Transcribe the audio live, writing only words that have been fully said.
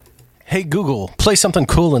Hey Google, play something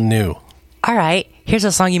cool and new. All right, here's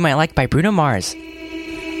a song you might like by Bruno Mars.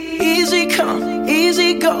 Easy come,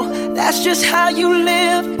 easy go. That's just how you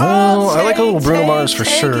live. Well, I like a little Bruno Mars for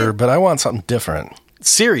sure, but I want something different.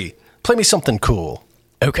 Siri, play me something cool.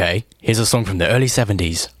 Okay, here's a song from the early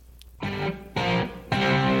 70s.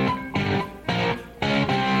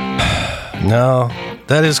 No,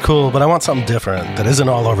 that is cool, but I want something different that isn't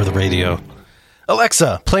all over the radio.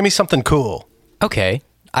 Alexa, play me something cool. Okay,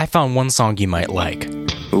 I found one song you might like.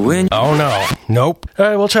 Oh no, nope. All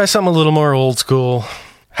right, we'll try something a little more old school.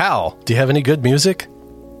 Hal, do you have any good music?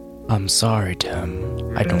 I'm sorry,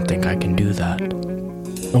 Tim. I don't think I can do that.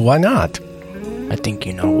 Why not? I think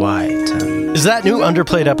you know why, Tim. Is that new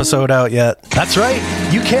Underplayed episode out yet? That's right.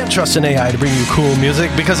 You can't trust an AI to bring you cool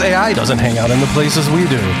music because AI doesn't hang out in the places we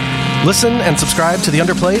do. Listen and subscribe to The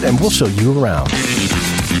Underplayed and we'll show you around.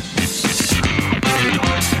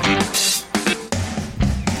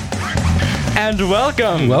 And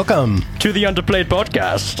welcome to the Underplayed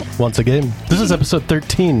podcast. Once again, this is episode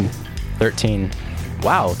 13. 13.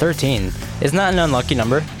 Wow, 13. Isn't that an unlucky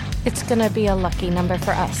number? It's gonna be a lucky number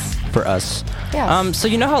for us. For us. Yes. So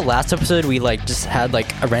you know how last episode we just had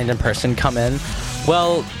a random person come in?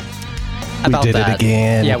 Well, we did it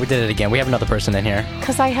again. Yeah, we did it again. We have another person in here.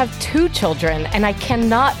 Because I have two children, and I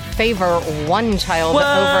cannot favor one child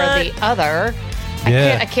over the other.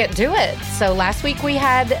 I can't do it. So last week we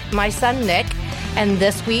had my son Nick, and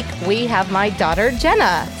this week we have my daughter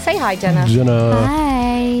Jenna. Say hi, Jenna. Jenna.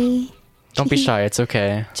 Hi. Don't be shy. It's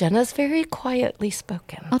okay. Jenna's very quietly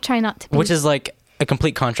spoken. I'll try not to be. Which is a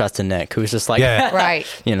complete contrast to Nick, who's just right.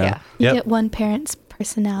 You know. Yeah. You get one parent's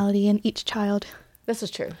personality in each child. This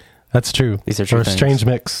is true. That's true. These are true Or a things. strange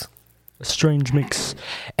mix. A strange mix.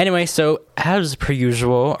 Anyway, so as per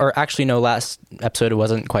usual, or actually no, last episode it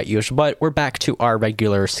wasn't quite usual, but we're back to our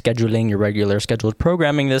regular scheduling, your regular scheduled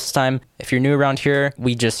programming this time. If you're new around here,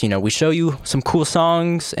 we just, we show you some cool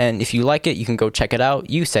songs, and if you like it, you can go check it out.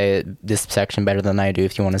 You say it, this section better than I do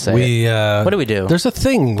if you want to say it. What do we do? There's a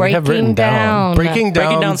thing we have written down. Breaking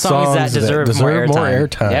down songs that deserve more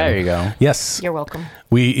airtime. Yeah, there you go. Yes. You're welcome.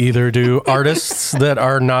 We either do artists that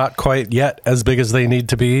are not quite yet as big as they need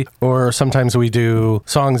to be, or sometimes we do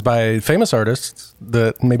songs by famous artists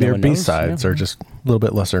that maybe are B-sides or just a little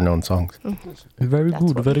bit lesser known songs. Mm-hmm. Very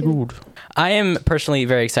good. I am personally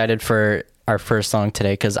very excited for our first song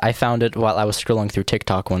today because I found it while I was scrolling through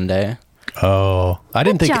TikTok one day. Oh, I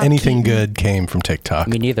didn't think anything good came from TikTok.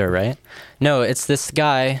 Me neither, right? No, it's this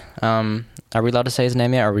guy. Are we allowed to say his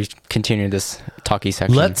name yet, or are we continue this talky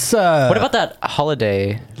section? Let's. What about that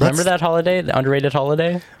holiday? Remember that holiday? The underrated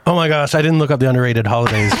holiday? Oh my gosh, I didn't look up the underrated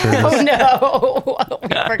holidays for this. Oh no, we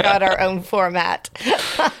forgot our own format.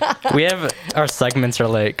 We have, our segments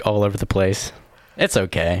are all over the place. It's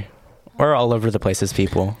okay. We're all over the place as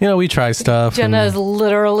people. We try stuff. Jenna is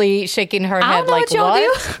literally shaking her head like, what y'all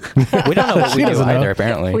do. We don't know what we do doesn't either, know.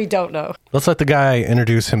 apparently. We don't know. Let's let the guy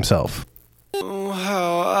introduce himself. Oh,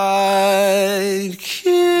 how I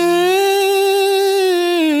care.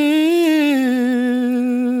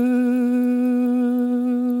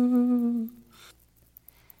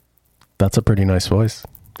 That's a pretty nice voice.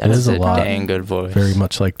 That is a lot. dang good voice. Very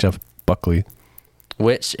much like Jeff Buckley.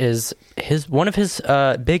 Which is one of his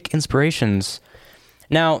big inspirations.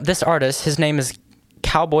 Now, this artist, his name is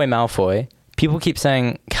Cowboy Malfoy. People keep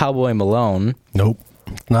saying Cowboy Malone. Nope.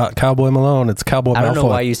 It's not Cowboy Malone. It's Cowboy Malfoy. I don't know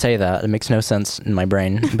why you say that. It makes no sense in my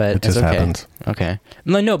brain, but it just it's okay. happens. Okay.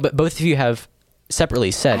 No, but both of you have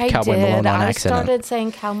separately said Cowboy Malone on accident. I started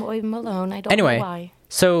saying Cowboy Malone. I don't know why.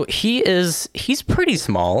 So he's pretty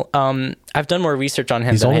small. I've done more research on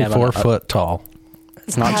him. He's only 4 foot tall.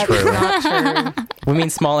 It's not true. Not true. We mean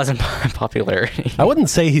small as in popularity. I wouldn't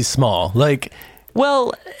say he's small.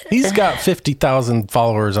 Well, he's got 50,000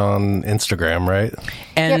 followers on Instagram, right?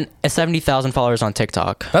 And 70,000 followers on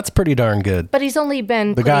TikTok. That's pretty darn good. But he's only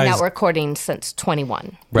been putting out recordings since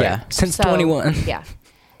 21. Right. Yeah, since 21. Yeah.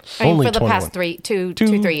 I mean, Only for the 21. past 3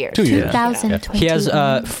 years. 2 years. 2020. He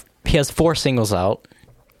has 4 singles out.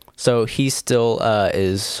 So he still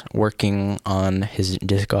is working on his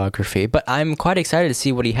discography. But I'm quite excited to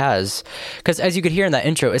see what he has. Because as you could hear in that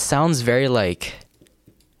intro, it sounds very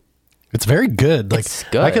It's very good. It's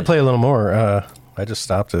good. I could play a little more. I just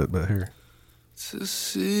stopped it, but here. To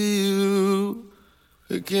see you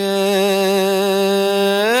again.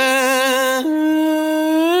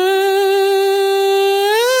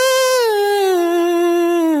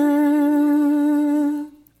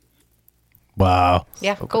 Wow.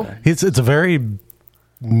 Yeah, cool. It's a very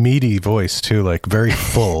meaty voice too, very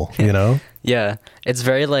full, Yeah. It's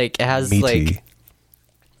very it has meaty.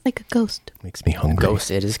 Like a ghost. Makes me hungry. Ghost.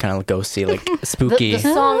 It is kind of ghosty, like spooky. The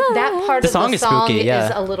song, that part The of song the is song spooky, yeah.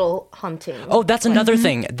 is a little haunting. Oh, that's another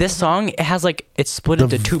thing. This song, it has like, it's split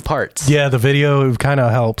into 2 parts. Yeah, the video kind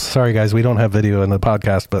of helps. Sorry, guys, we don't have video in the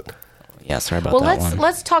podcast, but... Yeah, sorry about Well, that one.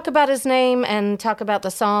 let's talk about his name and talk about the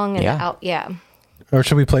song. And Yeah. Or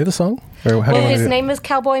should we play the song? Or how do you Well, want his to do it? name is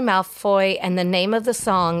Cowboy Malfoy, and the name of the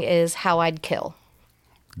song is How I'd Kill.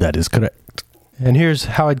 That is correct. And here's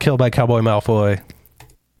How I'd Kill by Cowboy Malfoy.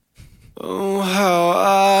 Oh, how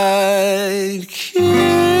I'd kill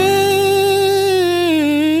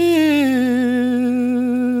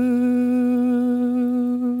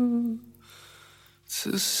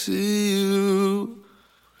to see you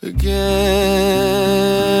again.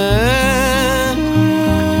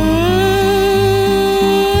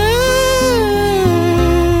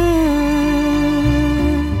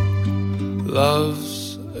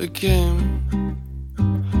 Love's a game.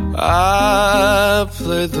 I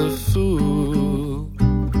played the fool.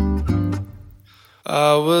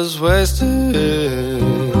 I was wasted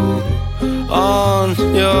on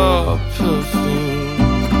your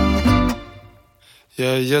perfume.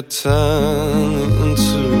 Yeah, you turned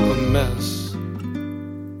into a mess,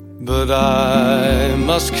 but I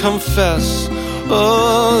must confess,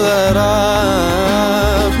 oh, that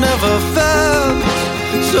I've never felt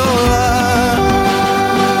so alive.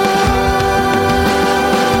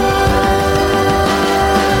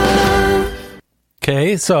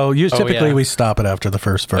 Okay, so typically we stop it after the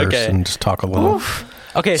first verse and just talk a little.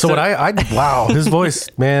 Okay, so what I wow, his voice,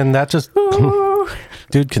 man, that just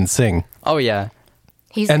dude can sing. Oh yeah,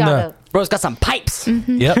 Bro's got some pipes.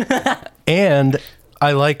 Mm-hmm. Yep. And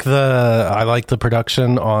I like the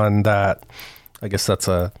production on that. I guess that's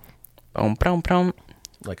a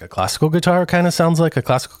like a classical guitar, kind of sounds like a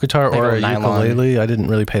classical guitar, like or a nylon. ukulele. I didn't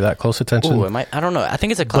really pay that close attention. Ooh, I don't know. I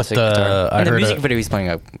think it's a classic guitar. I In the heard music video, he's playing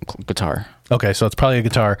a guitar. Okay, so it's probably a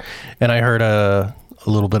guitar, and I heard a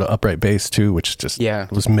little bit of upright bass too, which just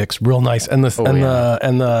was mixed real nice, and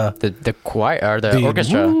the choir or the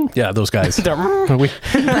orchestra. Yeah, those guys. We're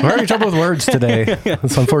having trouble with words today.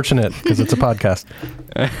 It's unfortunate because it's a podcast.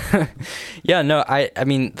 Yeah, no, I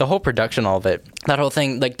mean the whole production, all of it, that whole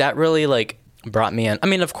thing, like that really like brought me in. I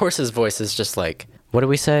mean, of course, his voice is just like, what do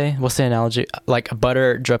we say? What's the analogy? Like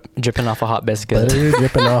butter dripping off a hot biscuit. Butter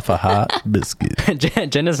dripping off a hot biscuit.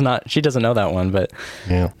 Jen is not. She doesn't know that one, but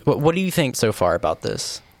yeah. What do you think so far about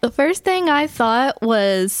this? The first thing I thought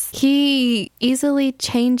was he easily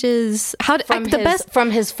changes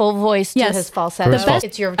from his full voice to his falsetto.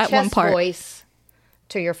 It's your chest voice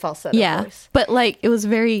to your falsetto voice. But like it was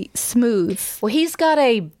very smooth. Well, he's got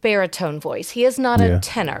a baritone voice. He is not a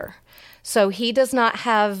tenor. So he does not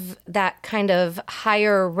have that kind of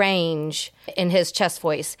higher range in his chest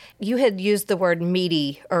voice. You had used the word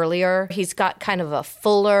meaty earlier. He's got kind of a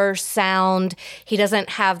fuller sound. He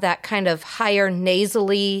doesn't have that kind of higher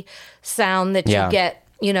nasally sound that you get,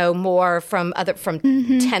 more from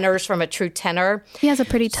tenors, from a true tenor. He has a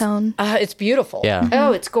pretty tone. It's beautiful. Yeah.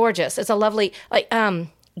 Oh, it's gorgeous. It's a lovely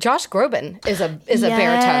Josh Groban is a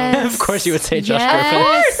baritone. Of course you would say Josh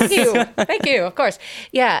Groban. Thank you. Of course.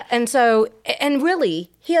 Yeah. And really,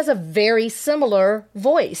 he has a very similar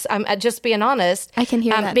voice. I'm just being honest. I can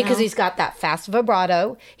hear that because now. he's got that fast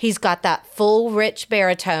vibrato. He's got that full, rich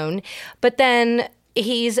baritone. But then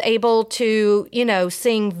he's able to,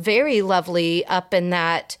 sing very lovely up in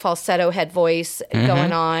that falsetto head voice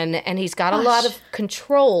going on. And he's got a lot of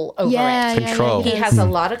control over it. Control. He has a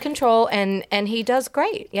lot of control and he does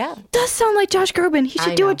great. Yeah. Does sound like Josh Groban. He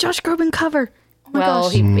should do a Josh Groban cover. Oh my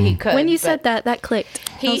gosh. He could. When you said that clicked.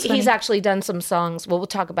 He's actually done some songs. Well, we'll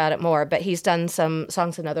talk about it more, but he's done some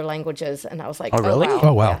songs in other languages. And I was like, oh, really?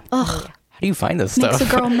 Oh, wow. Yeah. Ugh. How do you find this stuff?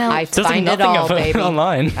 Makes a girl melt. I find it all, baby.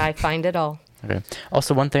 Online. I find it all. Okay.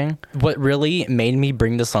 Also, one thing, what really made me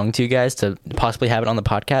bring the song to you guys to possibly have it on the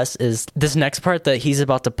podcast is this next part that he's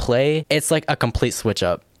about to play. It's like a complete switch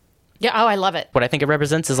up. Yeah. Oh, I love it. What I think it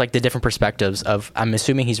represents is like the different perspectives of, I'm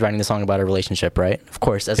assuming he's writing the song about a relationship, right? Of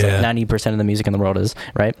course, as like 90% of the music in the world is,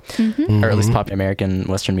 right? Or at least pop American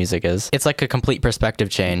Western music is. It's like a complete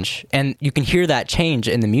perspective change. And you can hear that change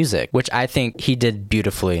in the music, which I think he did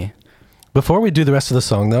beautifully. Before we do the rest of the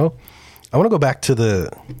song, though, I want to go back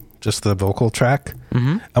to just the vocal track.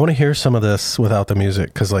 I want to hear some of this without the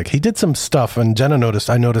music, because like he did some stuff, and Jenna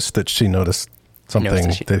I noticed that she noticed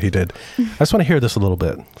something that he did. I just want to hear this a little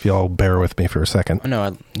bit, if y'all bear with me for a second.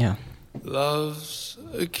 Yeah. Love's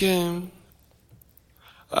a game.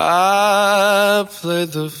 I played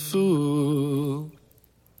the fool.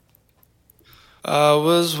 I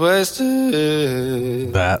was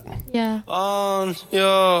wasted on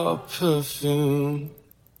your perfume.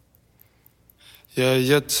 Yeah,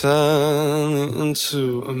 you're turning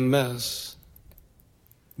into a mess.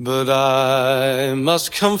 But I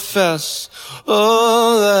must confess,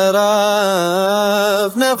 oh, that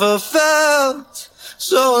I've never felt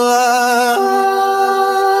so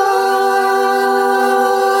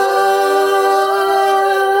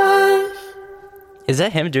alive. Is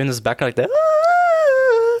that him doing this background like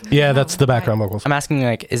that? Yeah, that's the background vocals. I'm asking,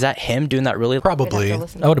 like, is that him doing that really? Probably.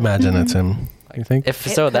 I would imagine it's him. You think? If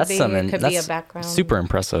so, It that's could be- something. it could be That's a background. super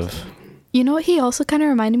impressive. You know what he also kind of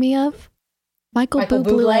reminded me of? Michael Michael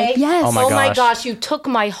Bublé. Bublé? Yes. Oh my gosh. You took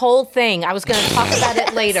my whole thing. I was going to talk about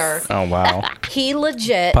it later. Oh, wow. He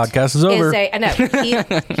legit Podcast is over. I know.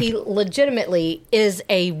 He legitimately is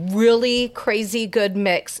a really crazy good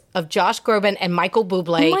mix of Josh Groban and Michael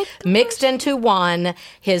Bublé Oh my gosh. mixed into one.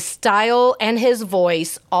 His style and his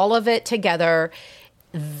voice, all of it together.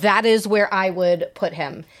 That is where I would put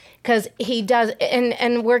him. Because he does,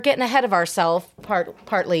 and we're getting ahead of ourselves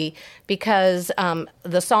partly because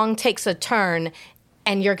the song takes a turn,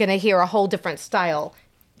 and you're going to hear a whole different style.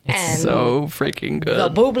 And So freaking good. the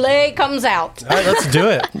Bublé comes out. All right, let's do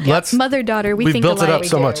it. Let's. Mother daughter. We've think built it alike. up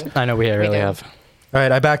so do. much. I know we really do. have. All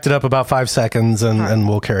right, I backed it up about 5 seconds, and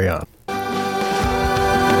we'll carry on.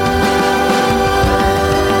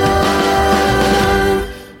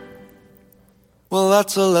 Well,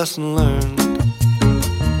 that's a lesson learned.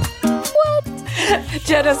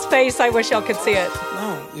 Jenna's face, I wish y'all could see it.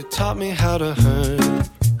 No, you taught me how to hurt.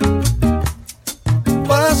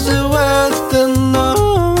 Was it worth it?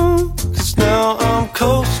 No, 'cause now I'm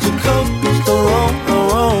coast to coast,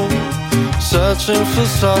 alone, searching for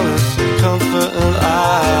solace and comfort, and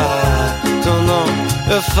I don't know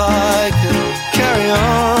if I can carry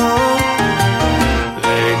on.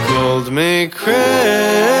 They called me crazy,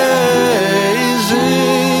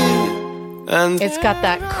 and It's got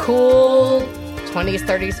that cool 20s,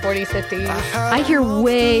 30s, 40s, 50s I hear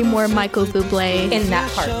way more Michael Bublé. in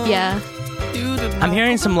that part. Yeah. I'm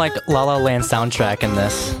hearing some, like, La La Land soundtrack in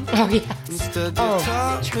this. Oh, yes. instead Oh, you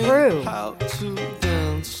taught true. me how to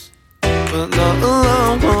dance, but not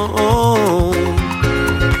alone. Oh,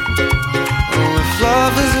 if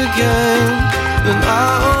love is a game, then I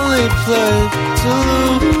only play to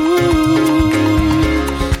lose.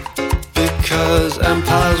 Because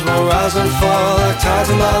empires will rise and fall like tides,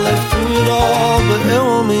 and I live through it all, but it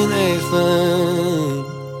won't mean anything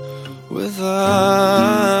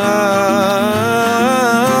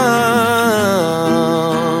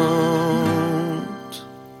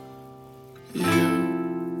without you.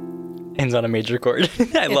 Ends on a major chord.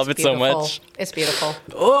 I love it so Beautiful. much. It's beautiful.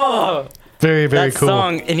 Oh, Very, very that cool.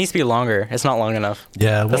 song, it needs to be longer. It's not long enough.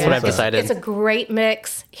 Yeah, That's what I've decided. It's a great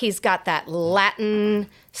mix. He's got that Latin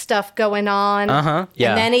stuff going on. Yeah.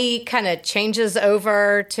 And then he kind of changes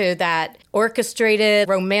over to that orchestrated,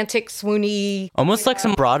 romantic, swoony, Almost like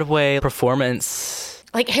some Broadway performance.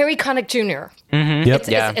 like Harry Connick Jr. Yep.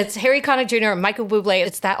 It's Harry Connick Jr. and Michael Bublé.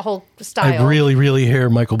 It's that whole style. I really, really hear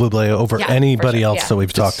Michael Bublé over Yeah, for anybody sure, else yeah. that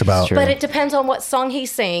we've talked about. true. But it depends on what song he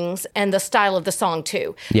sings and the style of the song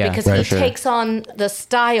too. Yeah, because right, he sure. takes on the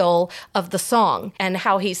style of the song, and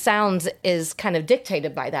how he sounds is kind of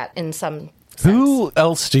dictated by that in some sense. Who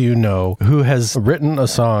else do you know who has written a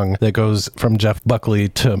song that goes from Jeff Buckley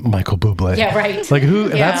to Michael Bublé? Yeah, right. Like who?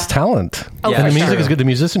 Yeah. That's talent. Oh, and the for music sure. is good. The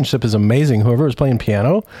musicianship is amazing. Whoever was playing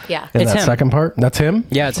piano, Yeah. in It's that him. second part, that's him.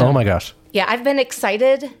 Yeah, it's Oh him. my gosh. Yeah, I've been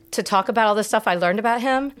excited to talk about all the stuff I learned about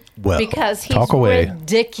him Well, because he's talk away.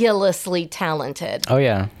 ridiculously talented. Oh,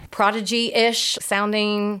 yeah. Prodigy-ish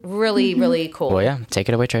sounding, really, really cool. Well, yeah. Take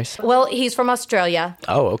it away, Trace. Well, he's from Australia.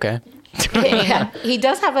 Oh, okay. Yeah, he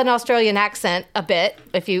does have an Australian accent a bit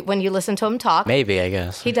when you listen to him talk. Maybe, I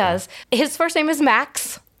guess. He does. His first name is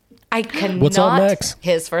Max. I cannot. What's up, Max?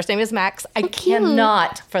 His first name is Max. I cute.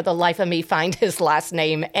 cannot, for the life of me, find his last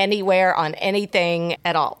name anywhere on anything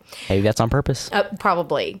at all. Maybe that's on purpose.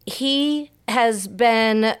 Probably. He has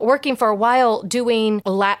been working for a while doing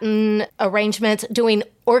Latin arrangements, doing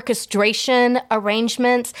orchestration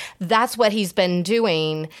arrangements. That's what he's been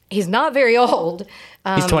doing. He's not very old.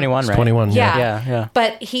 He's 21, right? 21. Yeah. Yeah.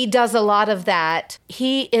 But he does a lot of that.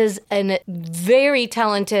 He is a very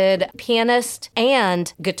talented pianist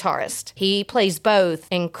and guitarist. He plays both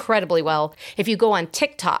incredibly well. If you go on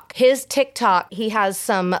TikTok, he has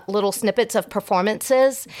some little snippets of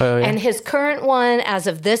performances. Oh, yeah. And his current one, as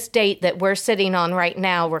of this date that we're sitting on right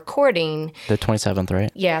now recording, The 27th,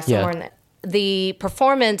 right? yeah, somewhere in that. The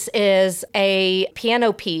performance is a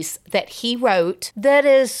piano piece that he wrote that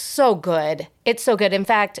is so good. It's so good. In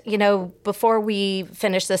fact, before we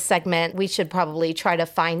finish this segment, we should probably try to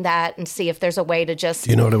find that and see if there's a way to just... Do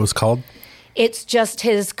you know what it was called? It's just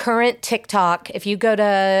his current TikTok. If you go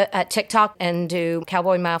to TikTok and do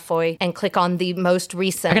Cowboy Malfoy and click on the most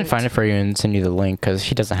recent. I can find it for you and send you the link because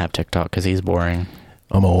he doesn't have TikTok because he's boring.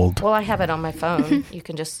 I'm old. Well, I have it on my phone. You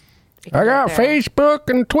can just... I got Facebook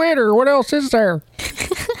and Twitter. What else is there?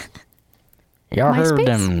 Y'all heard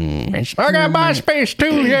them. I got MySpace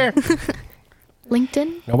too, yeah.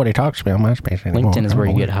 LinkedIn? Nobody talks to me on MySpace anymore. LinkedIn is where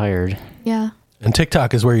you get hired. Yeah. And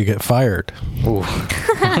TikTok is where you get fired. Ooh.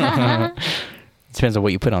 Depends on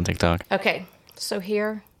what you put on TikTok. Okay, so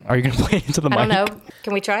here... Are you going to play it into the mic? I don't know.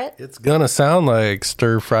 Can we try it? It's going to sound like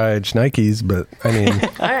stir-fried Schnikes, but I mean...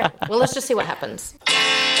 All right. Well, let's just see what happens.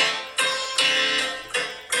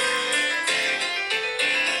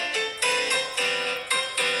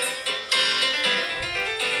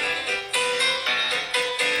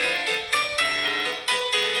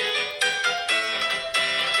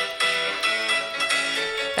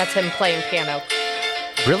 That's him playing piano.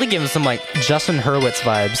 Really giving some like Justin Hurwitz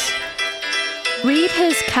vibes. Read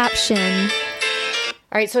his caption.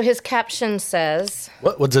 All right, so his caption says...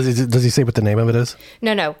 What does he say what the name of it is?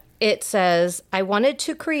 No. It says, I wanted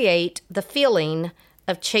to create the feeling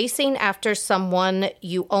of chasing after someone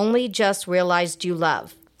you only just realized you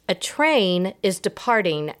love. A train is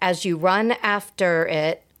departing as you run after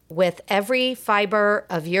it with every fiber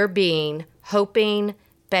of your being, hoping,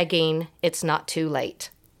 begging it's not too late.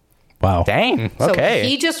 Wow. Dang. Okay. So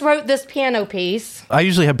he just wrote this piano piece. I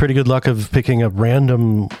usually have pretty good luck of picking a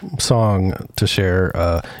random song to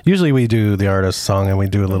share. Usually we do the artist's song and we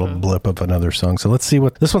do a little blip of another song. So let's see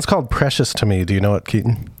what... This one's called Precious to Me. Do you know it,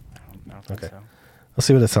 Keaton? I don't think Okay. so. Let's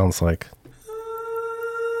see what it sounds like.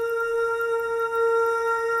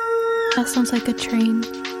 That sounds like a train.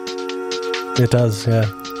 It does, yeah.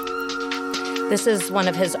 This is one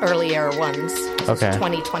of his earlier ones. This is Okay.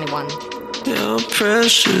 2021. You're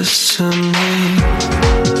precious to me.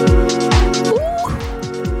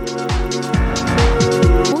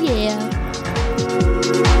 Oh, yeah.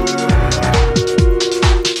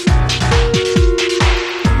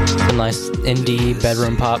 A nice indie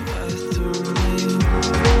bedroom pop.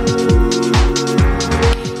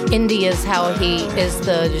 Indie is how he is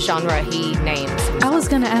the genre he names. I was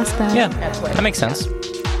going to ask that. Yeah, That's what that makes sense.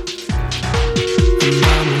 I'm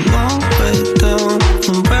a long way down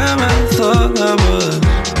from where I thought I was.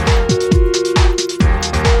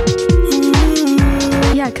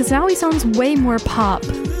 Yeah, because now he sounds way more pop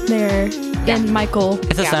there than Michael.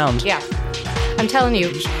 It's a sound. Yeah. I'm telling you,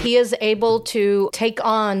 he is able to take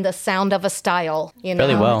on the sound of a style,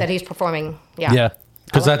 Really well. that he's performing. Yeah. Yeah.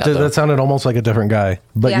 Because I like that, though. that sounded almost like a different guy.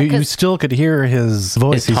 But Yeah, you 'cause- still could hear his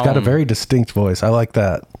voice. His He's got a tone. very distinct voice. I like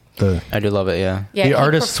that. I do love it, yeah. Yeah, The he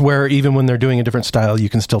artists where even when they're doing a different style, you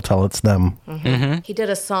can still tell it's them. He did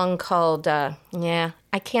a song called, I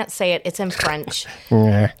can't say it. It's in French.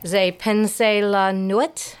 Yeah. Je pense la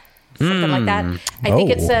nuit. Something like that. I think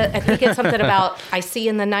it's something about I see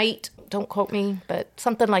in the night. Don't quote me, but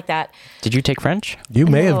something like that. Did you take French? You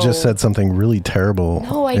may have No. just said something really terrible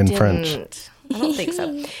No, I in didn't. French. I don't think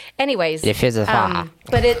so. Anyways, but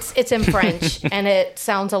but it's in French and it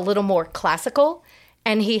sounds a little more classical,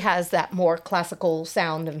 and he has that more classical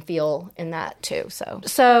sound and feel in that too.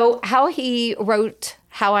 So how he wrote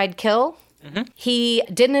 "How I'd Kill." He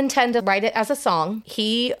didn't intend to write it as a song.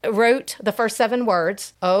 He wrote the first 7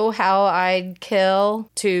 words. Oh, how I'd kill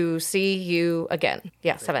to see you again.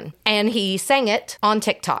 Yeah, 7. And he sang it on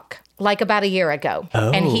TikTok like about a year ago.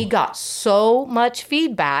 And he got so much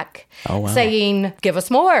feedback saying, give us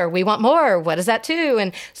more. We want more. What is that too?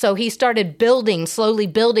 And so he started slowly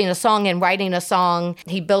building a song and writing a song.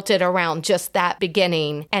 He built it around just that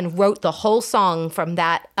beginning and wrote the whole song from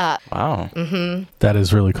that up. Wow. That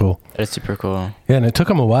is really cool. That is super cool. Yeah, and it took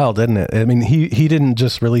him a while, didn't it? I mean, he didn't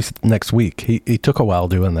just release it next week. He took a while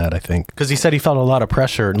doing that, I think. Because he said he felt a lot of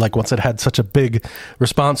pressure. Like once it had such a big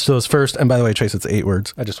response to those first, and by the way, Trace, it's 8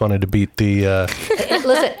 words. I just wanted to beat the...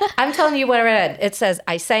 Listen, I'm telling you what I read. It says,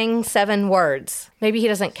 I sang 7 words. Maybe he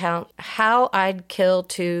doesn't count. How I'd kill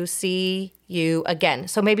to see you again.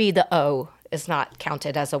 So maybe the O is not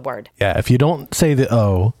counted as a word. Yeah, if you don't say the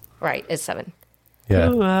O... Right, it's 7. Yeah.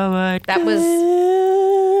 That was...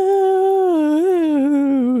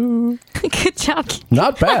 Good job.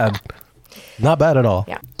 Not bad. Not bad at all.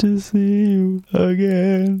 Yeah. To see you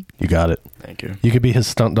again. You got it. Thank you. You could be his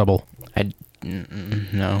stunt double.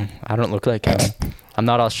 No, I don't look like him. I'm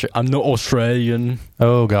not Australian.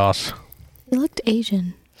 Oh, gosh. You looked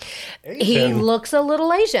Asian. He looks a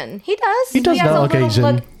little Asian. He does. He does has not a look little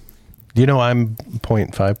Asian. You know I'm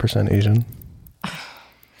 0.5% Asian.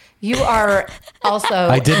 You are also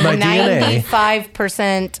I did my DNA.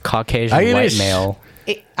 95% Caucasian Irish. white male.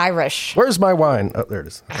 Irish. Where's my wine? Oh, there it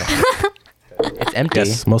is. Okay. It's empty.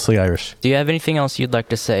 Yes, mostly Irish. Do you have anything else you'd like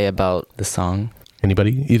to say about the song?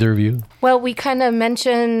 Anybody? Either of you? Well, we kind of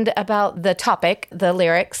mentioned about the topic, the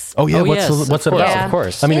lyrics. Oh, yeah. yes, What's it of course, about? Of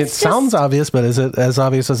course. I mean, It's it sounds obvious, but is it as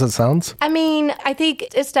obvious as it sounds? I mean, I think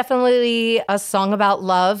it's definitely a song about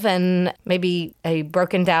love and maybe a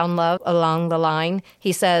broken down love along the line.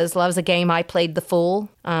 He says, love's a game, I played the fool.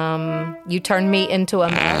 You turned me into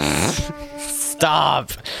a mess.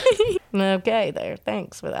 Stop. Okay, there.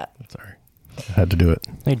 Thanks for that. Sorry. I had to do it.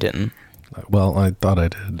 You didn't. Well, I thought I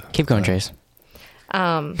did. Keep going, Trace.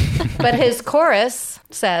 But his chorus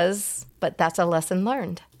says, but that's a lesson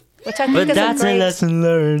learned. Which I think is a great... lesson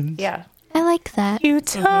learned. Yeah. I like that. You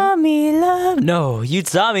taught me love. No, you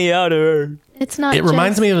taught me how to hurt. It's not. It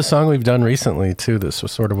reminds me of a song we've done recently, too. This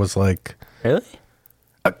sort of was like... Really?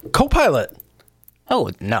 A co-pilot.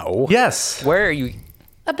 Oh, no. Yes. Where are you?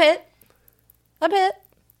 A bit.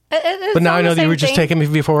 It's But now all I know the that you same were just thing. taking me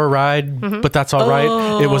before a ride, but that's all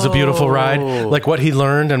right. It was a beautiful ride. Like what he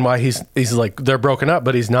learned and why he's like, they're broken up,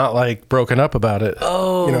 but he's not like broken up about it.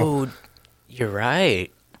 Oh, You know? you're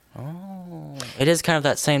right. Oh, it is kind of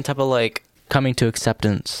that same type of like coming to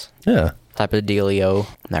acceptance Yeah. type of dealio.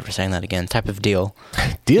 Never saying that again. Type of deal.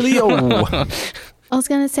 Dealio. I was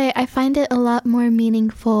going to say, I find it a lot more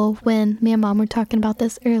meaningful when me and Mom were talking about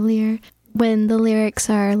this earlier, when the lyrics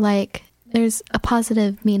are like, there's a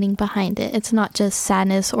positive meaning behind it. It's not just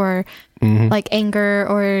sadness or like anger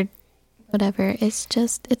or whatever. It's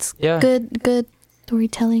just, it's good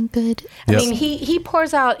storytelling, good. I mean, he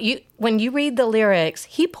pours out, when you read the lyrics,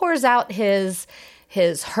 he pours out his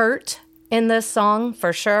hurt in this song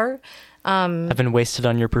for sure. I've been wasted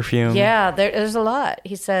on your perfume. Yeah, there's a lot.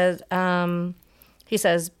 He says,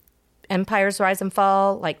 empires rise and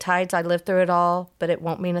fall like tides. I lived through it all, but it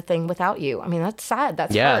won't mean a thing without you. I mean, that's sad.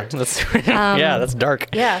 That's hurt. That's that's dark.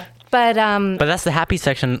 Yeah, but that's the happy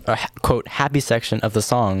section, quote, happy section of the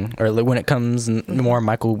song, or when it comes more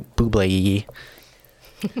Michael Bublé.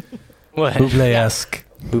 What? Bublé-esque.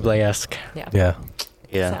 Bublé-esque. Yeah.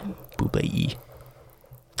 Yeah. So. Bublé.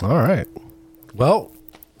 All right. Well,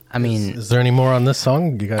 I mean, is there any more on this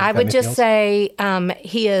song? You guys I got would anything just else? say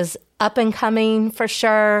he is up and coming for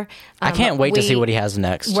sure. I can't wait to see what he has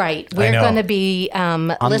next. Right. We're know. going to be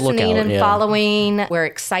listening lookout, and yeah. following. We're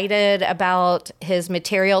excited about his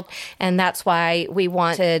material. And that's why we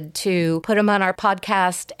wanted to put him on our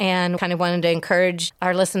podcast and kind of wanted to encourage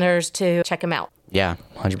our listeners to check him out. Yeah,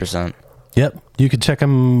 100%. Yep. You could check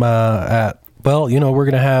him at, well, we're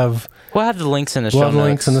going to have... We'll have the links in the We'll show have the notes.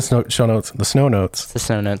 links in the snow notes. The snow notes. The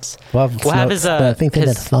snow notes. We'll have, We'll have his, I think his-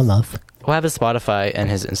 that's fun enough. We'll have his Spotify and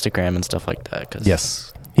his Instagram and stuff like that. 'Cause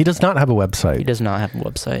Yes. He does not have a website. he does not have a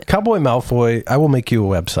website. Cowboy Malfoy, I will make you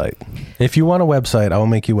a website. If you want a website, I will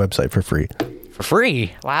make you a website for free. For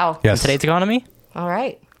free. Wow. Yes. In today's economy? All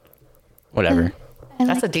right. Whatever.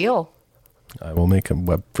 That's a deal. I will make a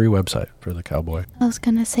free website for the Cowboy. I was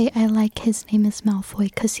going to say, I like his name is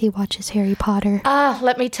Malfoy because he watches Harry Potter.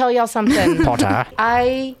 Let me tell y'all something. Potter.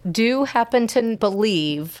 I do happen to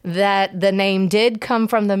believe that the name did come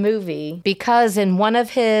from the movie because in one of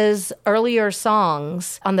his earlier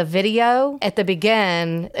songs on the video at the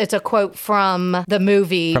begin, it's a quote from the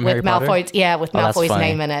movie From with Harry Potter? Malfoy's with Oh, that's Malfoy's funny.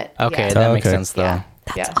 name in it. Okay, Yeah. that makes Okay. sense, though. Yeah.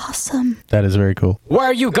 That's Yeah. awesome. That is very cool. Where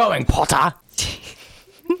are you going, Potter?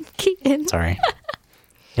 Keaton. Sorry.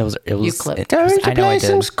 It was. You clipped. I know I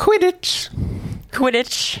did. Quidditch.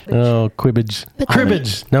 Quidditch. Oh, Quibbage.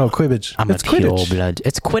 Cribbage. No, Quibbage. I'm it's a pure Quidditch. blood.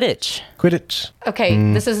 It's Quidditch. Quidditch.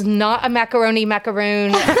 Okay, this is not a macaroni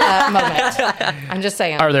macaroon moment. I'm just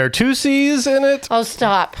saying. Are there two C's in it? Oh,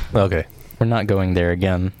 stop. Okay. We're not going there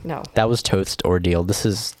again. No. That was Toth's ordeal. This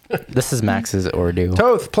is Max's ordeal.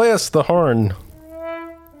 Toth, play us the horn.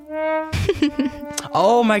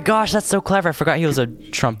 Oh my gosh, that's so clever. I forgot he was a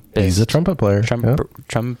trumpet. He's a trumpet player. Trump. Yeah.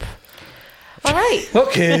 Trump. All right.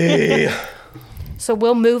 Okay. So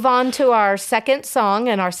we'll move on to our second song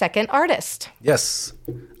and our second artist. Yes.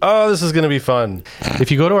 Oh, this is going to be fun.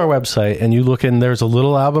 If you go to our website and you look in, there's a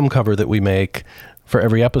little album cover that we make for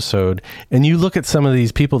every episode. And you look at some of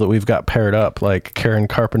these people that we've got paired up, like Karen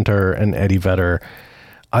Carpenter and Eddie Vedder.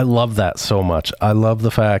 I love that so much. I love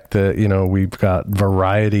the fact that, we've got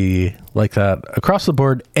variety like that across the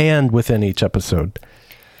board and within each episode.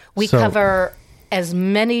 We cover as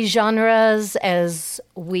many genres as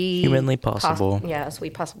we Humanly possible. as we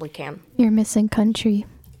possibly can. You're missing country.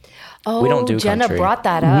 Oh, We don't do Jenna country. brought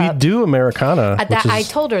that up. We do Americana. I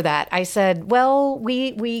told her that. I said, well,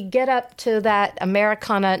 we get up to that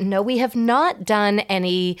Americana. No, we have not done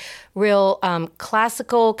any real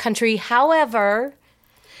classical country. However,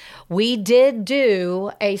 we did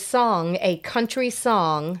do a country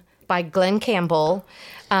song by Glenn Campbell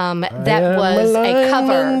that was a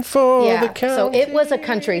cover. For so it was a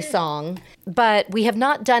country song. But we have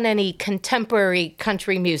not done any contemporary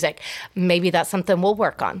country music. Maybe that's something we'll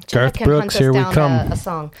work on. Garth Brooks, here we come. A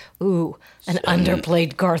song. Ooh, an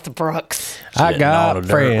underplayed Garth Brooks. I got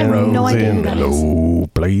friends no idea who in that low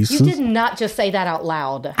places. You did not just say that out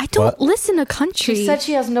loud. I don't listen to country. She said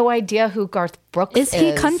she has no idea who Garth Brooks is. Is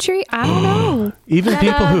he country? I don't know. Even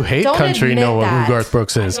people who hate don't country admit know that. who Garth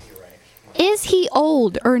Brooks is. Is he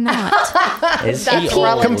old or not? Is he That's old?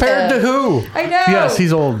 relative. Compared to who? I know. Yes,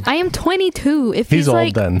 he's old. I am 22. If he's old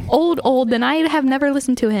like then. old, then I have never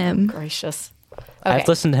listened to him. Gracious. I've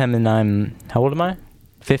listened to him and I'm, how old am I?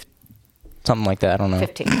 50, something like that. I don't know.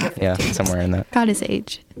 15. Yeah, somewhere in that. Got his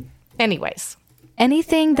age. Anyways.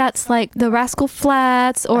 Anything that's like the Rascal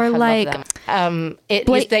Flats or I love like them.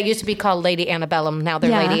 They used to be called Lady Antebellum. Now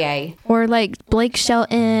they're Lady A. Or like Blake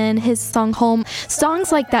Shelton, his song Home.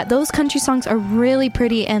 Songs like that. Those country songs are really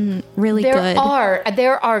pretty and really good.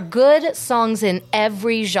 There are good songs in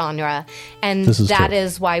every genre, and that true.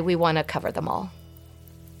 is why we want to cover them all.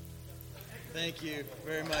 Thank you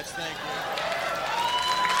very much. Thank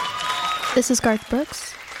you. This is Garth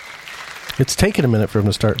Brooks. It's taken a minute for him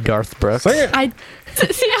to start. Garth Brooks. Say it. I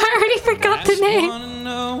already forgot the name.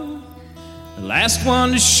 The last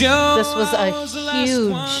one to show. This was a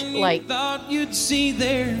huge, like,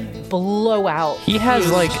 blowout. He has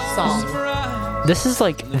huge like song. This is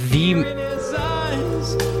like the.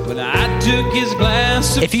 But I took his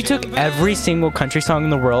glass. If you took every single country song in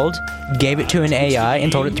the world, gave it to an AI,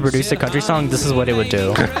 and told it to produce a country song, this is what it would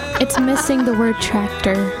do. It's missing the word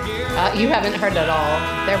tractor. You haven't heard it all.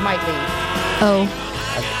 There might be. Oh.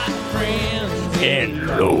 In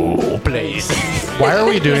low place. Why are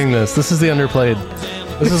we doing this? This is the underplayed.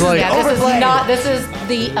 This is like overplayed. This is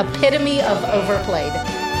the epitome of overplayed.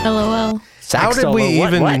 LOL. How did we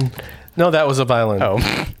even? What? No, that was a violin. Oh,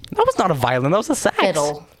 that was not a violin. That was a sax.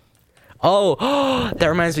 Fiddle. Oh, that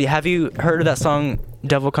reminds me. Have you heard of that song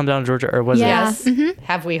 "Devil Come Down to Georgia"? Or was Yes. it? Mm-hmm.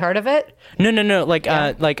 Have we heard of it? No. Like,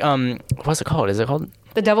 what's it called? Is it called?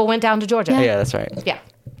 The Devil Went Down to Georgia. Yeah, that's right. Yeah.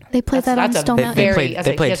 They played that on that's a Stone big- Mountain.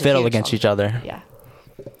 They played that's a fiddle huge against song. each other. Yeah.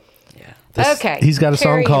 Yeah. He's got a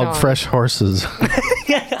song Carrying called on. "Fresh Horses."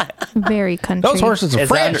 Very country. Those horses are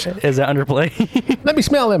fresh. Is that underplay? Let me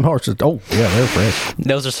smell them horses. Oh, yeah, they're fresh.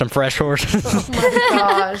 Those are some fresh horses.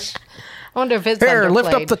 Gosh. I wonder if it's Here, lift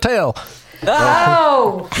underplayed. up the tail.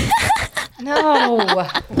 Oh! No.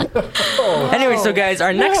 Anyway, so guys,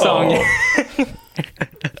 our next song.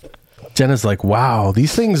 Jenna's like, wow,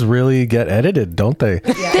 these things really get edited, don't they?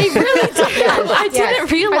 They really do. I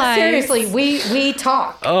didn't realize. Seriously, we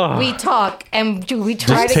talk. We talk, and we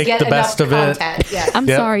try Just to take get the enough best of it. content. Yes. I'm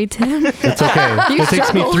Yep. sorry, Tim. It's okay. It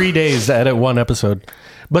takes me 3 days to edit one episode.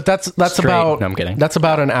 But that's Straight. about No, I'm kidding. That's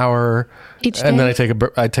about an hour Each and then day?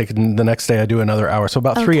 I take the next day I do another hour, so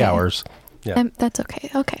about 3 Okay. hours. Yeah. That's okay.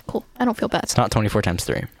 Okay, cool. I don't feel bad. It's not 24 times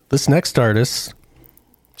 3. This next artist,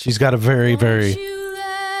 she's got a very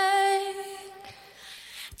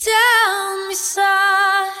Down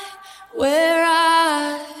beside where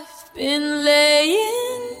I've been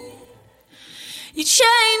laying. You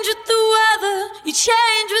change with the weather, you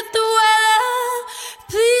change with the weather.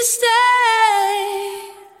 Please stay.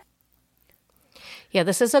 Yeah,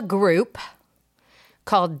 this is a group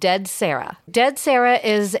called Dead Sara. Dead Sara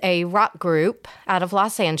is a rock group out of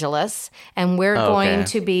Los Angeles, and we're going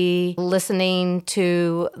to be listening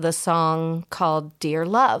to the song called Dear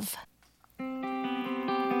Love.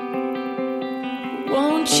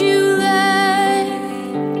 Won't you lay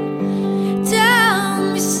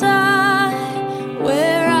down beside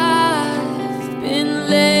where I've been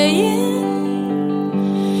laying?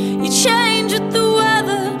 You change with the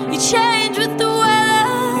weather, you change with the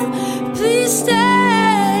weather. Please stay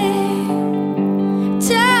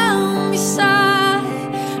down beside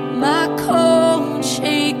my cold,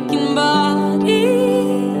 shaking body.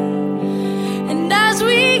 And as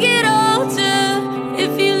we get older,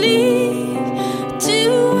 if you leave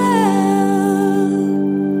too well.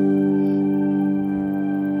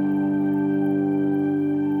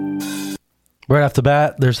 Right off the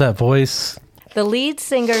bat, there's that voice. The lead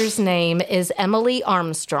singer's name is Emily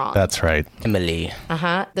Armstrong. That's right. Emily.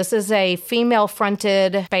 This is a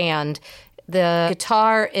female-fronted band. The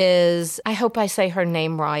guitar is, I hope I say her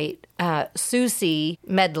name right, Susie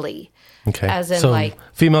Medley. Okay. As in, so, like,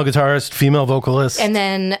 female guitarist, female vocalist. and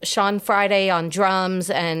then Sean Friday on drums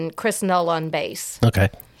and Chris Null on bass. Okay.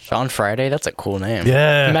 Sean Friday? That's a cool name.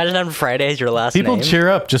 Yeah. Imagine having Friday as your last People name. cheer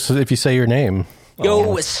up just if you say your name.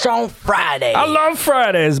 Yo, it's Sean Friday. I love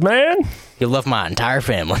Fridays, man. You love my entire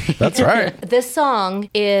family. That's right. This song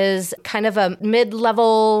is kind of a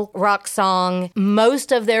mid-level rock song.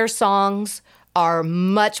 Most of their songs are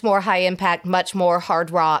much more high impact, much more hard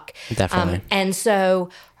rock. Definitely. And so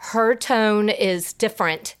her tone is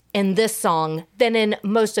different in this song than in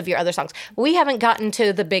most of your other songs. We haven't gotten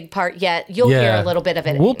to the big part yet. You'll hear a little bit of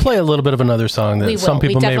it. We'll play a little bit of another song that some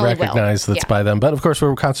people may recognize that's by them. But of course,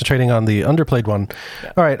 we're concentrating on the underplayed one.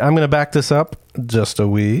 Yeah. All right, I'm going to back this up just a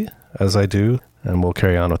wee, as I do, and we'll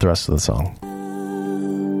carry on with the rest of the song.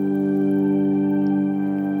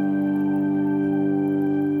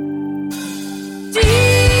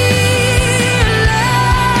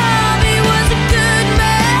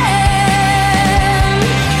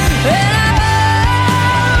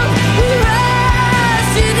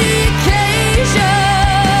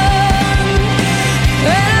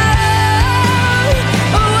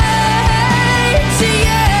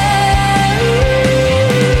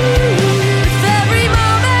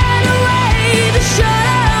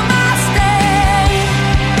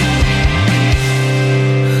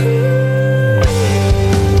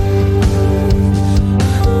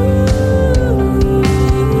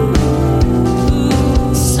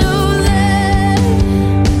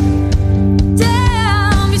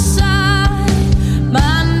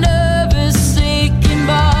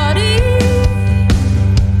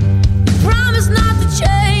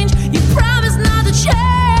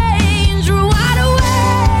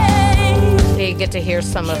 To hear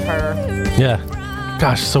some of her. Yeah.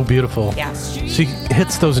 Gosh, so beautiful. Yeah. She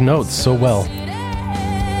hits those notes so well.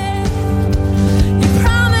 You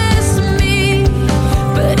promised me,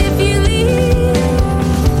 but if you leave,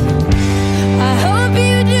 I hope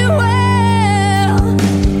you do well.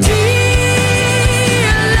 Dear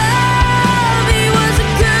love, he was a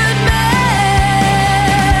good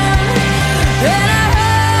man, and I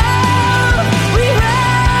hope we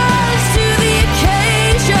rise to the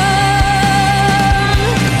occasion.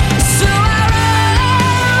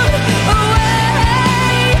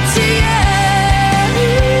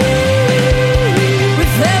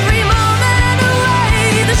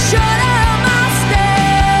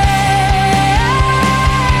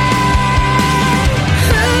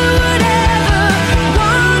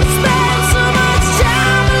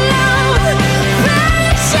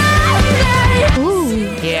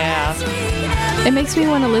 It makes me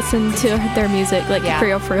want to listen to their music, like for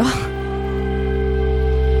real, for real.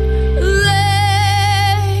 Lay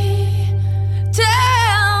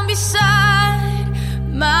down beside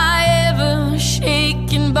my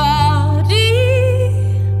ever-shaking body.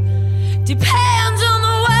 Depends on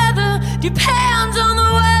the weather, depends on the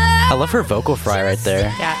weather. I love her vocal fry right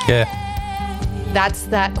there. Yeah. That's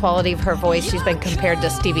that quality of her voice. She's been compared to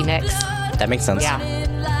Stevie Nicks. That makes sense. Yeah.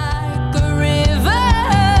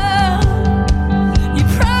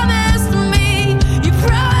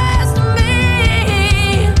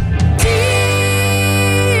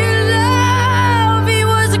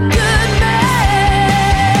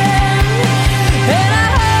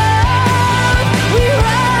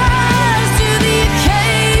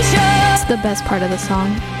 The best part of the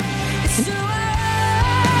song.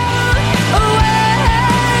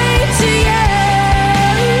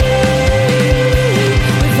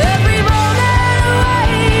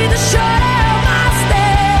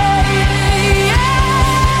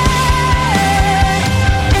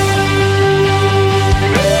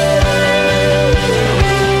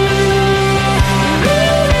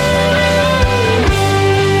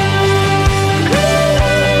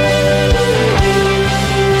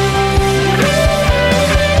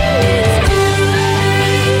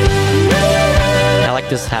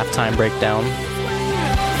 This halftime breakdown.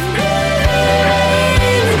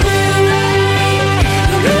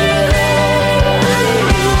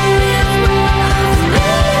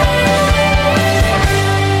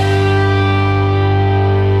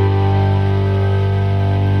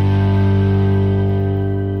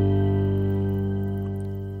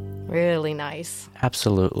 Really nice.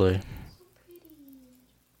 Absolutely.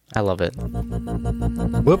 I love it.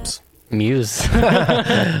 Whoops. Muse.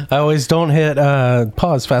 I always don't hit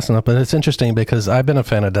pause fast enough, but it's interesting because I've been a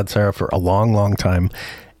fan of Dead Sara for a long, long time.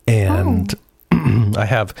 And I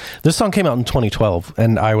have. This song came out in 2012,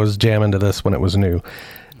 and I was jamming to this when it was new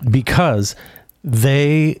because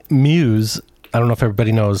Muse, I don't know if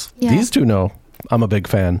everybody knows, these two know I'm a big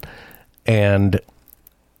fan. And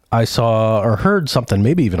I saw or heard something,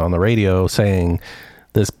 maybe even on the radio, saying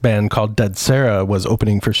this band called Dead Sara was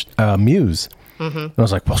opening for Muse. Mm-hmm. And I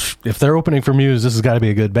was like, well, if they're opening for Muse, this has got to be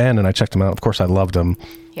a good band. And I checked them out. Of course, I loved them.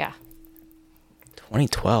 Yeah.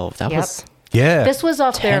 2012. That was... Yeah. This was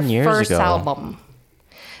off their first ago. album.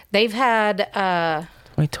 They've had...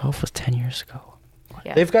 2012 was 10 years ago.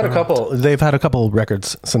 Yeah. They've had a couple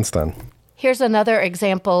records since then. Here's another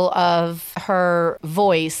example of her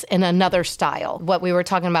voice in another style. What we were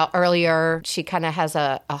talking about earlier, she kind of has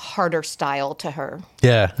a harder style to her.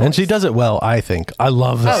 Yeah, voice. And she does it well, I think. I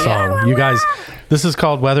love this song. Yeah. You guys, this is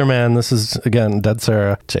called Weatherman. This is, again, Dead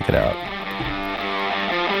Sara. Check it out.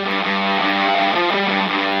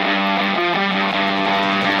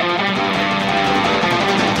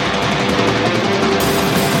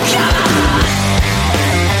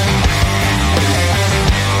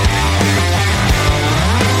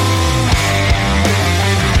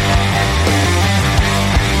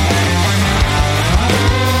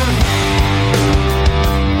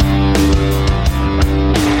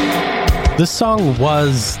 This song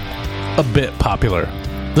was a bit popular.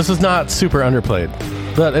 This is not super underplayed,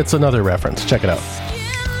 but it's another reference. Check it out.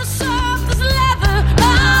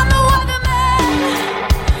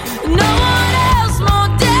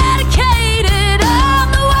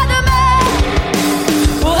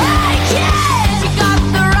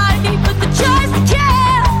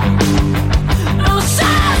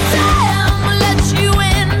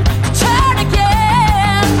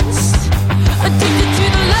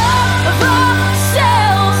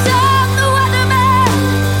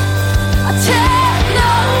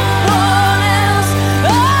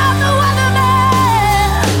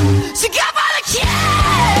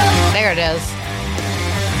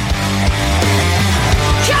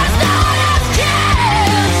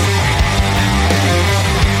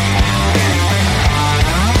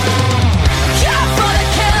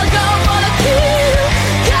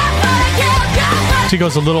 She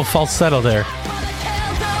goes a little falsetto there.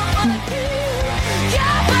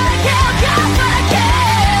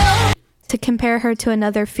 To compare her to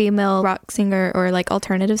another female rock singer or like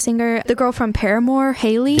alternative singer, the girl from Paramore,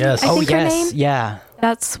 Hayley, yes. I think her name. Yeah.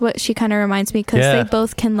 That's what she kind of reminds me, because they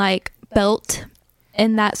both can like belt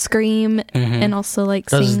in that scream and also like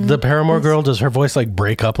sing. Does the Paramore girl, does her voice like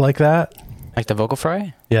break up like that? Like the vocal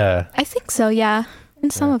fry? Yeah. I think so, yeah. In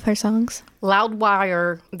some of her songs.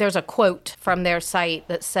 Loudwire, there's a quote from their site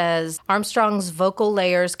that says, Armstrong's vocal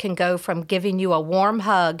layers can go from giving you a warm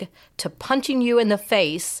hug to punching you in the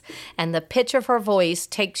face, and the pitch of her voice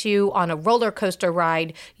takes you on a roller coaster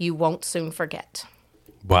ride you won't soon forget.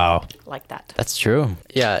 Wow. Like that. That's true.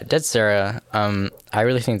 Yeah, Dead Sara, I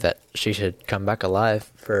really think that she should come back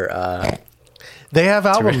alive for... They have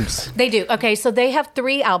albums. They do. Okay, so they have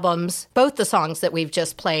 3 albums. Both the songs that we've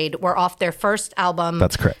just played were off their first album.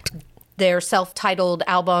 That's correct. Their self-titled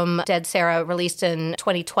album, Dead Sara, released in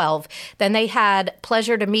 2012. Then they had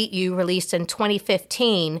Pleasure to Meet You, released in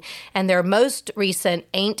 2015. And their most recent,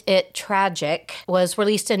 Ain't It Tragic, was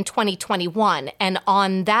released in 2021. And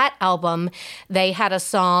on that album, they had a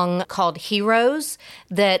song called Heroes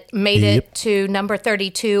that made it to number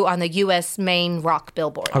 32 on the U.S. main rock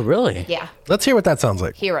billboard. Oh, really? Yeah. Let's hear what that sounds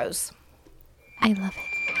like. Heroes. I love it.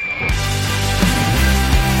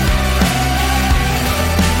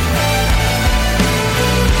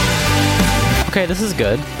 Okay, this is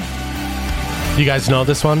good. You guys know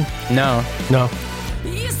this one? No.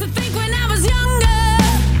 Used to think when I was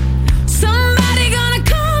younger, somebody gonna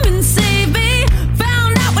come and save me.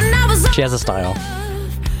 Found out when I was She has a style.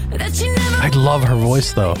 I love her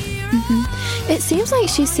voice, though. It seems like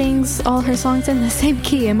she sings all her songs in the same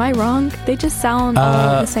key. Am I wrong? They just sound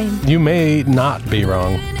all the same. You may not be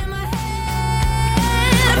wrong.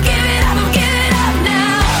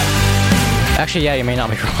 Actually, yeah, you may not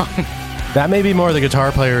be wrong. That may be more the guitar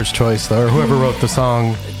player's choice, though, or whoever wrote the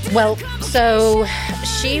song. Well, so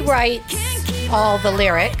she writes all the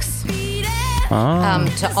lyrics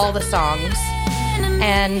to all the songs,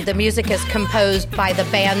 and the music is composed by the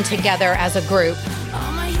band together as a group.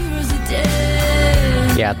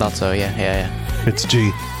 Yeah, I thought so. Yeah. It's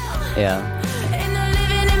G. Yeah.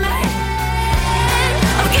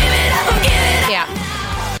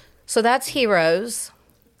 Yeah. So that's Heroes.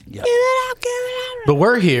 Yep. But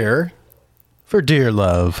we're here for Dear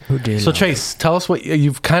Love. So Chase, tell us what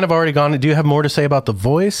you've kind of already gone. Do you have more to say about the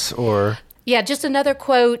voice, or? Yeah, just another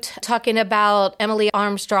quote talking about Emily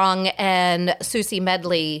Armstrong and Susie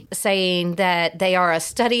Medley, saying that they are a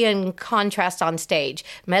study in contrast on stage.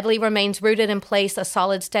 Medley remains rooted in place, a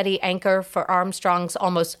solid, steady anchor for Armstrong's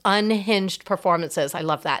almost unhinged performances. I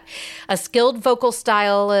love that. A skilled vocal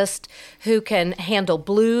stylist who can handle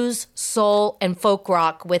blues, soul, and folk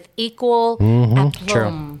rock with equal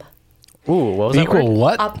aplomb. Ooh, what was that Equal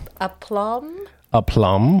word? what? Aplomb?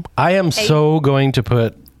 Aplomb. I am so going to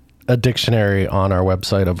put a dictionary on our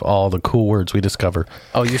website of all the cool words we discover.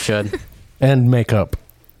 Oh, you should. And makeup.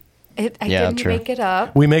 I didn't make it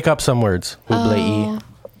up. We make up some words. Oublié.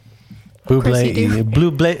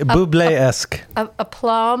 Buble-esque.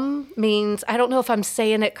 Aplomb means, I don't know if I'm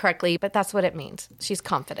saying it correctly, but that's what it means. She's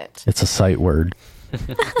confident. It's a sight word.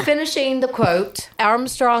 Finishing the quote,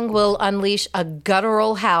 Armstrong will unleash a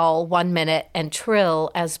guttural howl 1 minute and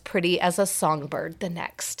trill as pretty as a songbird the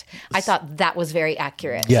next. I thought that was very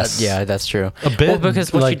accurate. Yes. Yeah, that's true. A bit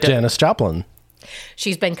because what like Janis Joplin.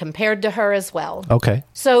 She's been compared to her as well. Okay.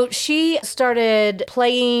 So she started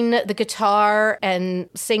playing the guitar and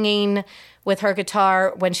singing with her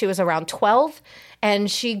guitar when she was around 12.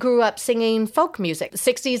 And she grew up singing folk music,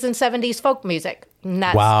 60s and 70s folk music. And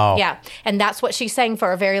Wow. Yeah. And that's what she sang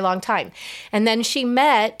for a very long time. And then she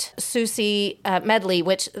met Susie Medley,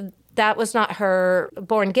 which that was not her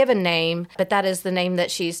born given name, but that is the name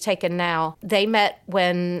that she's taken now. They met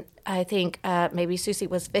when I think maybe Susie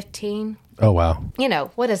was 15. Oh, wow. You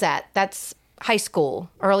know, what is that? That's high school,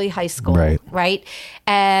 early high school, right?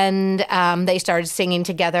 And they started singing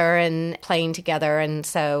together and playing together. And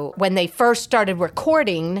so when they first started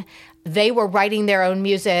recording, they were writing their own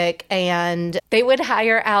music, and they would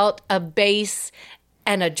hire out a bass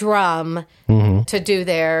and a drum to do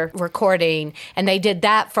their recording. And they did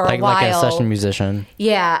that for a while. Like a session musician.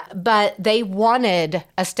 Yeah, but they wanted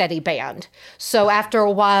a steady band. So after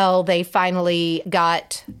a while, they finally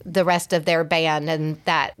got the rest of their band, and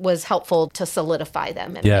that was helpful to solidify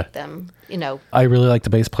them and make them, you know. I really like the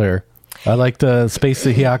bass player. I like the space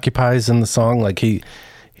that he occupies in the song. Like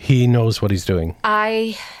he knows what he's doing.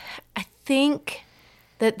 I think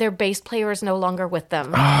that their bass player is no longer with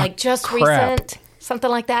them. Like just recent.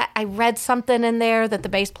 Something like that. I read something in there that the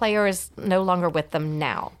bass player is no longer with them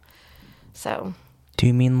now. So. Do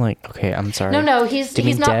you mean like? Okay, I'm sorry. No, he's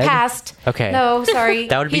not dead? passed. Okay. No, sorry.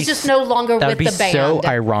 That would be he's just no longer with the band. That would be so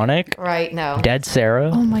ironic. Right? No. Dead Sarah.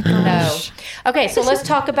 Oh my gosh. No. Okay, so let's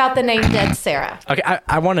talk about the name Dead Sara. Okay,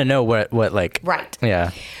 I want to know what like. Right.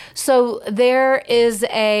 Yeah. So there is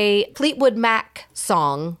a Fleetwood Mac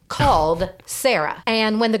song called Sara.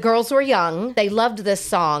 And when the girls were young, they loved this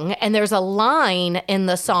song. And there's a line in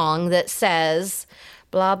the song that says,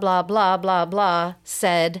 blah, blah, blah, blah, blah,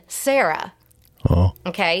 said Sara. Oh.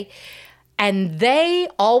 Okay. And they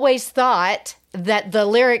always thought that the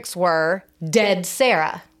lyrics were Dead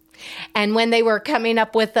Sara. And when they were coming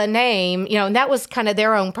up with a name, you know, and that was kind of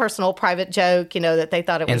their own personal private joke, you know, that they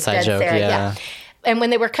thought it was Inside Dead joke, Sara. yeah. And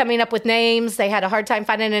when they were coming up with names, they had a hard time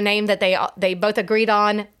finding a name that they both agreed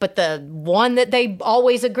on. But the one that they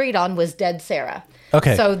always agreed on was Dead Sara.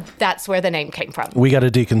 Okay. So that's where the name came from. We got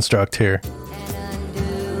to deconstruct here.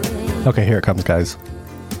 Okay, here it comes, guys.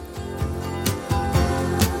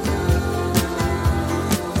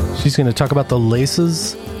 She's going to talk about the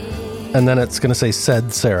laces, and then it's going to say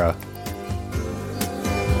said Sara.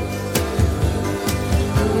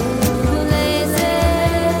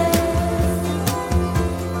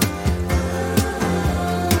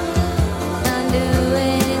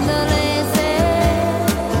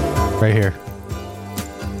 Right here.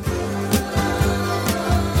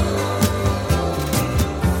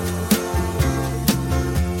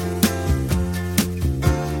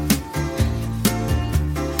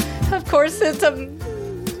 Of course, it's an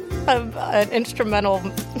instrumental.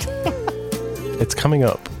 It's coming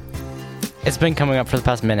up. It's been coming up for the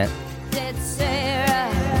past minute.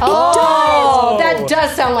 Oh, that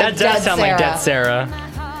does sound like That does sound like Dead Sarah.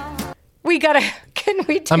 We gotta. Can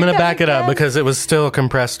we? I'm going to back it up because it was still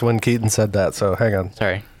compressed when Keaton said that. So hang on.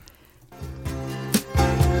 Sorry.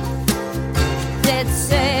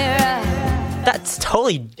 That's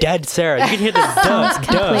totally Dead Sarah. You can hear the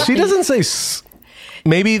duh. She doesn't say.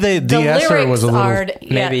 Maybe the de-esser was a little.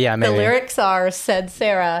 Maybe. The lyrics are said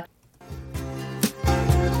Sarah.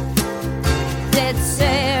 Dead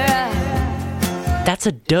Sarah. That's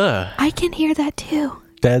a duh. I can hear that too.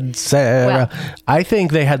 Dead Sarah. Well, I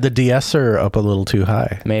think they had the de-esser up a little too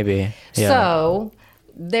high. Maybe. Yeah. So,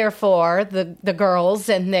 therefore, the girls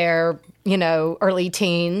in their, you know, early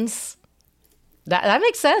teens, that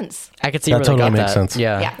makes sense. I could see That where totally they got makes that. sense.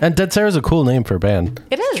 Yeah. And Dead Sarah's a cool name for a band.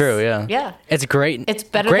 It is. True, yeah. Yeah. It's great. It's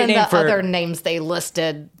better great than name the for, other names they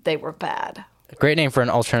listed. They were bad. Great name for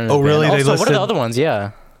an alternative. Oh, really? Band. They Also, what are listed- the other ones?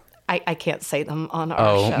 Yeah. I can't say them on our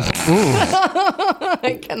Oh. show.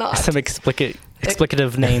 I cannot. Some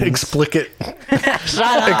explicative names. Explicit. Shut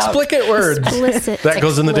up. Explicit words. Explicit. That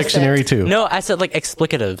goes in the Explicit. dictionary too. No, I said like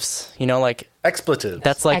explicatives. You know, like Expletives.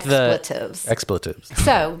 that's like Expletives. Expletives.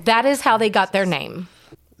 So that is how they got their name.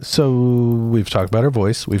 So we've talked about her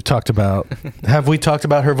voice. We've talked about. Have we talked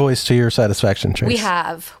about her voice to your satisfaction, Trace?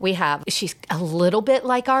 We have. She's a little bit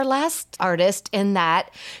like our last artist in that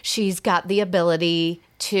she's got the ability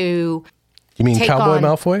to You mean Cowboy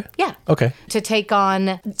Malfoy? Yeah. Okay. To take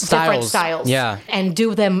on different styles. Yeah. And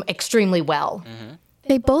do them extremely well.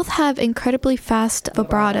 They both have incredibly fast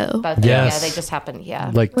vibrato, But Yes. yeah, they just happen.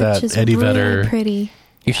 Yeah. Like which that is Eddie really Vedder pretty.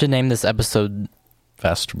 You should name this episode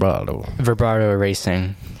fast vibrato. Vibrato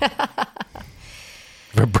Racing.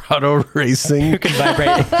 Vibrato racing. Who can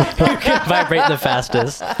vibrate the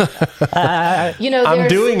fastest? I'm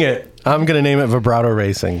doing it. I'm going to name it Vibrato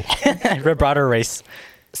Racing. Vibrato Race.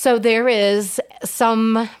 So there is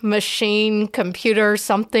some machine, computer,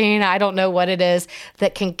 something, I don't know what it is,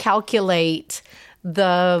 that can calculate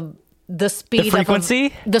the speed, The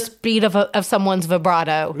frequency? the speed of someone's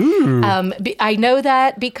vibrato. I know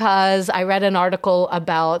that because I read an article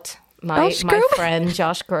about my friend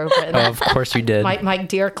Josh Groban. Oh, of course you did. My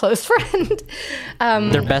dear close friend.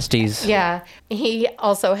 They're besties. Yeah. He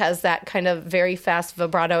also has that kind of very fast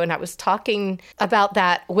vibrato. And I was talking about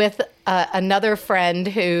that with another friend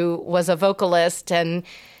who was a vocalist, and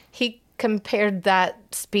he compared that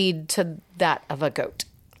speed to that of a goat.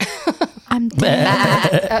 I'm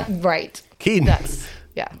dead. Right. Keaton.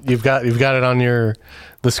 Yeah. You've got it on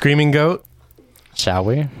the screaming goat. Shall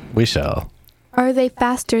we? We shall. Are they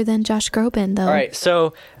faster than Josh Groban, though? All right,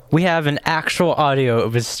 so we have an actual audio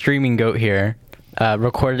of a streaming goat here,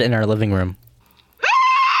 recorded in our living room.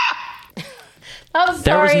 I'm sorry.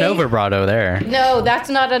 There was no vibrato there. No, that's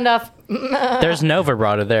not enough. There's no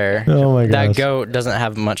vibrato there. Oh my gosh. That goat doesn't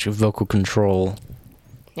have much vocal control.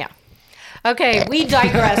 Yeah. Okay, we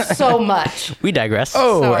digress so much. We digress.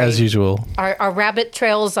 Oh, Sorry. as usual. Our rabbit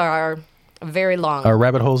trails are very long. Our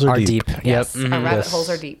rabbit holes are deep. Yes, Yep. our rabbit holes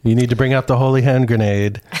are deep. You need to bring out the holy hand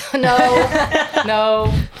grenade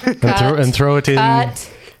No. and throw it in.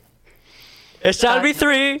 Cut. It shall be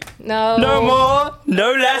 3. No. No more.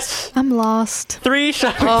 No less. I'm lost. 3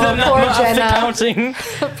 shall be Oh, the poor number of the Jenna. counting.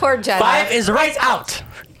 Poor Jenna. 5 is right out.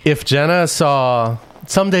 If Jenna saw...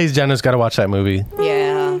 Some days Jenna's got to watch that movie.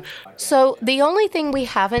 Yeah. So the only thing we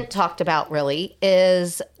haven't talked about really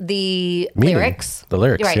is the Meaning. lyrics. The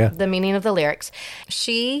lyrics, right, yeah. the meaning of the lyrics.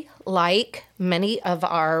 She, like many of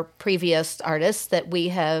our previous artists that we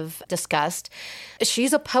have discussed,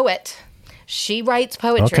 she's a poet. She writes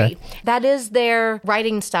poetry. Okay. That is their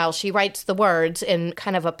writing style. She writes the words in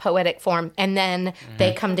kind of a poetic form, and then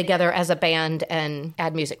they come together as a band and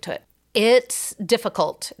add music to it. It's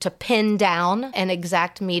difficult to pin down an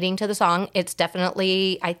exact meaning to the song. It's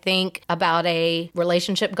definitely, I think, about a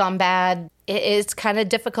relationship gone bad. It's kind of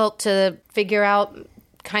difficult to figure out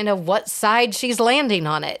kind of what side she's landing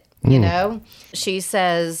on it. You know, she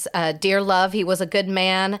says, "Dear love, he was a good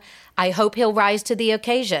man. I hope he'll rise to the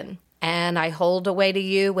occasion. And I hold away to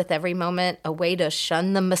you with every moment, a way to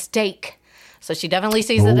shun the mistake." So she definitely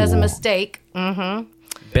sees it as a mistake.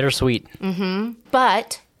 Bittersweet.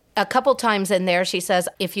 But a couple times in there, she says,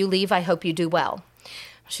 "If you leave, I hope you do well."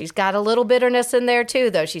 She's got a little bitterness in there too,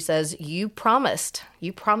 though. She says, you promised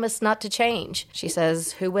not to change." She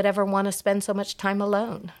says, "Who would ever want to spend so much time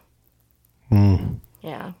alone?"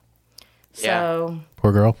 Yeah. So,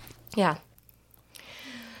 Poor girl. yeah.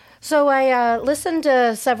 So I listened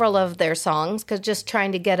to several of their songs, because just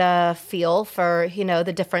trying to get a feel for,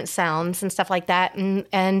 the different sounds and stuff like that.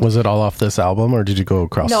 And Was it all off this album, or did you go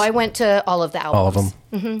across? no, I went to all of the albums. All of them?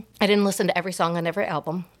 I didn't listen to every song on every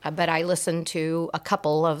album, but I listened to a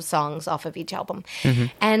couple of songs off of each album.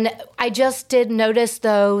 And I just did notice,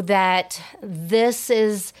 though, that this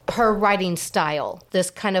is her writing style,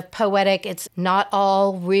 this kind of poetic. It's not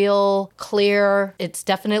all real clear. It's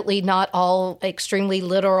definitely not all extremely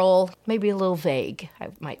literal, maybe a little vague, I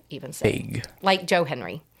might even say. Vague. Like Joe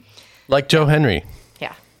Henry. Like Joe Henry.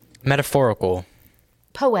 Yeah. Metaphorical.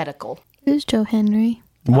 Poetical. Who's Joe Henry?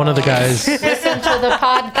 One of the guys. Listen to the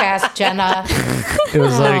podcast, Jenna. It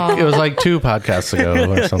was like 2 podcasts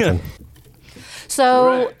ago or something.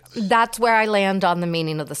 So that's where I land on the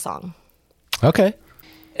meaning of the song. Okay.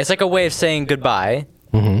 It's like a way of saying goodbye.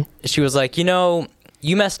 She was like, you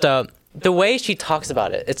messed up. The way she talks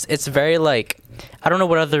about it, it's very like, I don't know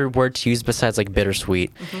what other word to use besides like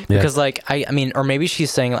bittersweet. Because like, I mean, or maybe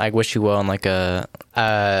she's saying like, wish you well in like a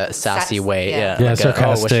sassy way. Yeah. Yeah, like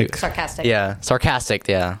sarcastic. Sarcastic. Yeah, sarcastic,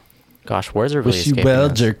 yeah. Gosh, words are really Wish you escaping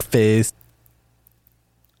well, us. jerk face.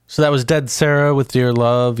 So that was Dead Sara with Dear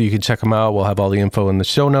Love. You can check them out. We'll have all the info in the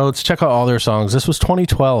show notes. Check out all their songs. This was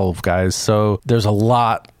 2012, guys. So there's a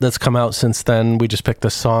lot that's come out since then. We just picked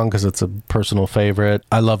this song because it's a personal favorite.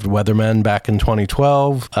 I loved Weathermen back in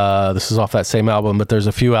 2012. This is off that same album, but there's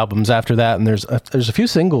a few albums after that, and there's a few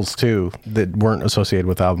singles too that weren't associated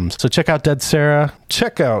with albums. So check out Dead Sara.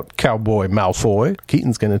 Check out Cowboy Malfoy.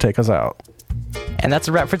 Keaton's going to take us out. And that's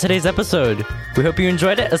a wrap for today's episode. We hope you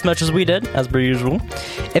enjoyed it as much as we did, as per usual.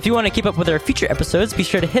 If you want to keep up with our future episodes, be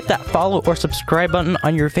sure to hit that follow or subscribe button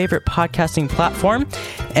on your favorite podcasting platform.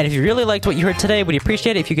 And if you really liked what you heard today, we'd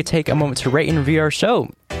appreciate it if you could take a moment to rate and review our show.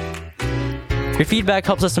 Your feedback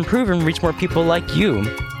helps us improve and reach more people like you.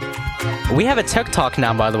 We have a TikTok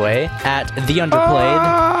now, by the way, at The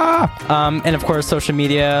Underplayed. And of course, social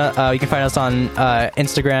media. You can find us on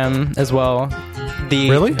Instagram as well.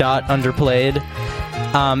 The.underplayed.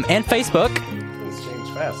 And Facebook. Things change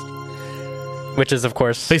fast. Which is, of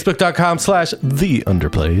course,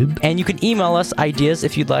 Facebook.com/TheUnderplayed. And you can email us ideas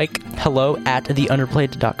if you'd like.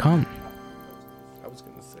 hello@theunderplayed.com. I was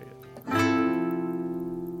going to say it.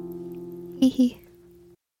 Hee hee.